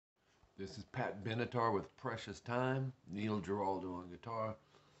This is Pat Benatar with Precious Time, Neil Giraldo on guitar.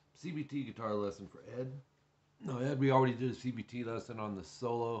 CVT guitar lesson for Ed. No, Ed, we already did a CVT lesson on the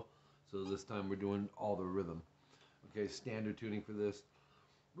solo, so this time we're doing all the rhythm. Okay, standard tuning for this.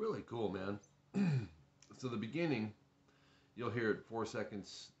 Really cool, man. So the beginning, you'll hear it 4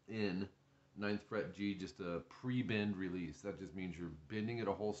 seconds in, 9th fret G, just a pre-bend release. That just means you're bending it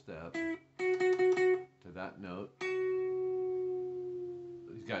a whole step to that note.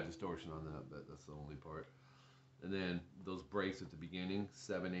 He's got distortion on that, but that's the only part. And then those breaks at the beginning,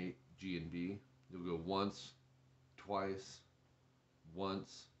 7, 8, G and B. You'll go once, twice,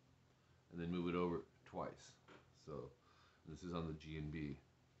 once, and then move it over twice. So this is on the G and B.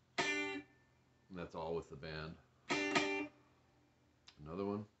 And that's all with the band. Another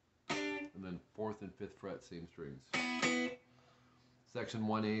one. And then 4th and 5th fret, same strings. Section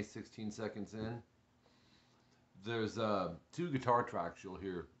 1A, 16 seconds in. There's 2 guitar tracks you'll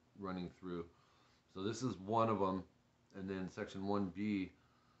hear running through. So this is one of them, and then section 1B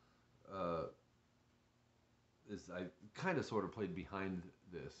is, I kind of sort of played behind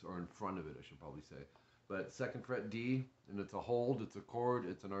this, or in front of it, I should probably say. But 2nd fret D, and it's a hold, it's a chord,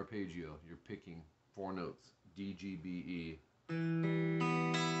 it's an arpeggio. You're picking 4 notes, D, G, B, E.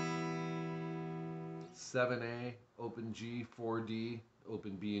 7A, open G, 4D,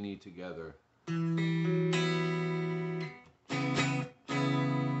 open B and E together.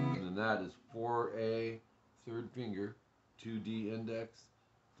 That is 4A, 3rd finger, 2D index,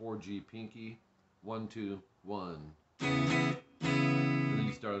 4G pinky, 1, 2, 1. And then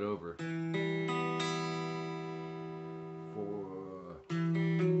you start it over. 4.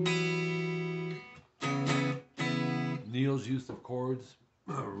 Neil's use of chords,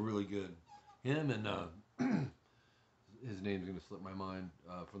 really good. Him and, his name's going to slip my mind,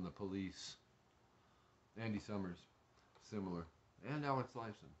 from the Police. Andy Summers, similar. And Alex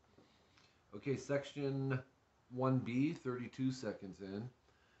Lifeson. Okay, section 1B, 32 seconds in.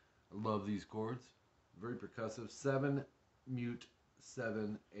 I love these chords. Very percussive. 7, mute,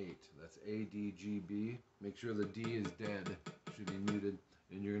 7, 8. That's A, D, G, B. Make sure the D is dead. Should be muted.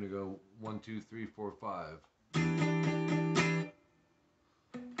 And you're going to go 1, 2, 3, 4, 5.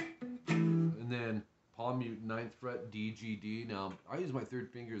 And then palm mute, 9th fret, D, G, D. Now, I use my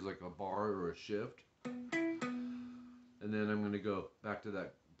 3rd finger as like a bar or a shift. And then I'm going to go back to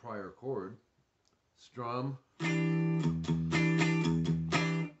that prior chord, strum, you'll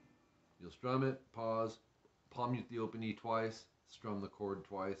strum it, pause, palm mute the open E twice, strum the chord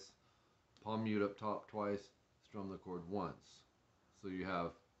twice, palm mute up top twice, strum the chord once. So you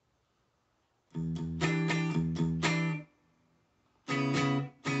have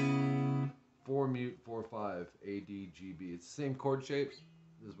four mute, 4, 5, A, D, G, B. It's the same chord shapes.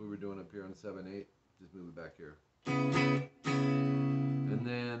 This is what we're doing up here on 7, 8. Just move it back here. And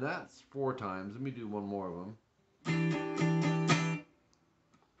then that's 4 times. Let me do one more of them.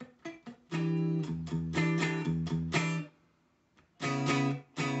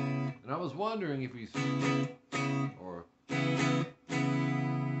 And I was wondering if we, or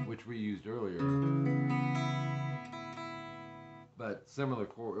which we used earlier, but similar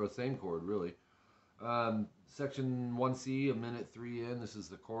chord, or same chord really. Section 1C, a minute 3 in. This is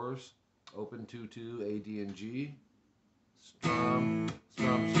the chorus. Open 2, 2, A, D, and G. Strum,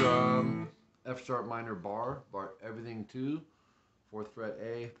 strum, strum, F sharp minor bar, everything 2, 4th fret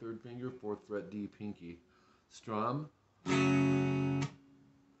A, 3rd finger, 4th fret D, pinky. Strum,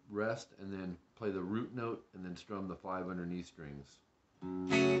 rest, and then play the root note, and then strum the 5 underneath strings.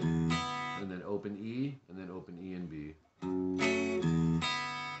 And then open E, and then open E and B.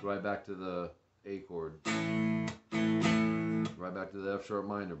 Right back to the A chord. Right back to the F sharp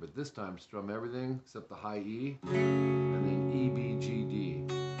minor, but this time strum everything except the high E, and then E, B, G, D.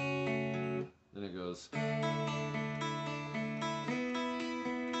 Then it goes.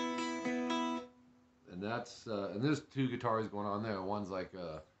 And that's, and there's 2 guitars going on there. One's like,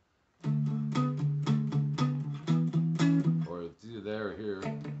 or it's either there or here.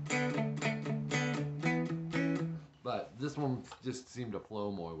 But this one just seemed to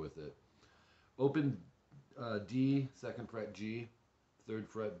flow more with it. Open D, 2nd fret G, 3rd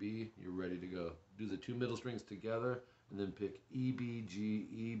fret B, you're ready to go. Do the 2 middle strings together, and then pick E, B, G,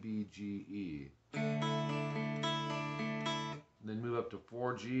 E, B, G, E. And then move up to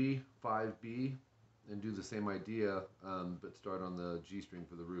 4G, 5B, and do the same idea, but start on the G string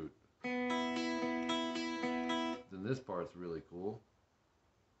for the root. Then this part's really cool.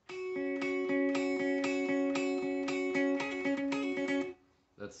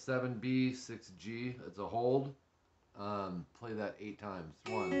 That's 7B, 6G. It's a hold. Play that 8 times.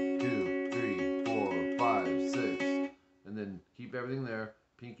 1, 2, 3, 4, 5, 6. And then keep everything there.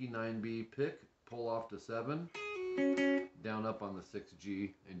 pinky 9B pick, pull off to 7, down up on the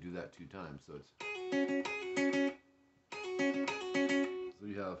 6G, and do that 2 times. So it's, so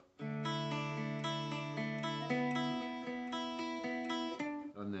you have,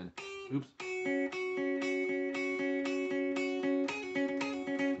 and then, oops, and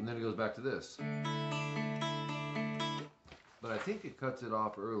then it goes back to this. But I think it cuts it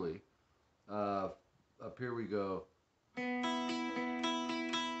off early. Up here we go.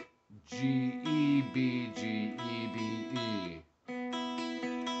 G, E, B, G, E, B, E. And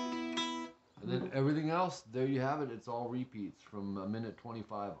then everything else, there you have it. It's all repeats from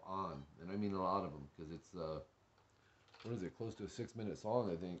 1:25 on. And I mean a lot of them, because it's, what is it, close to a 6-minute song,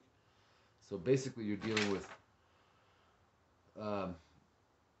 I think. So basically you're dealing with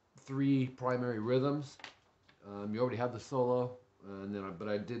 3 primary rhythms. You already have the solo, and then but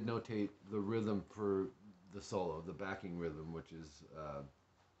I did notate the rhythm for the solo, the backing rhythm, which is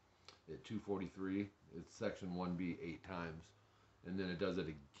at 2:43. It's section 1B 8 times, and then it does it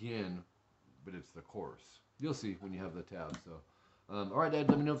again, but it's the chorus. You'll see when you have the tab. So, all right, Dad.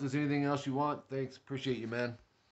 Let me know if there's anything else you want. Thanks. Appreciate you, man.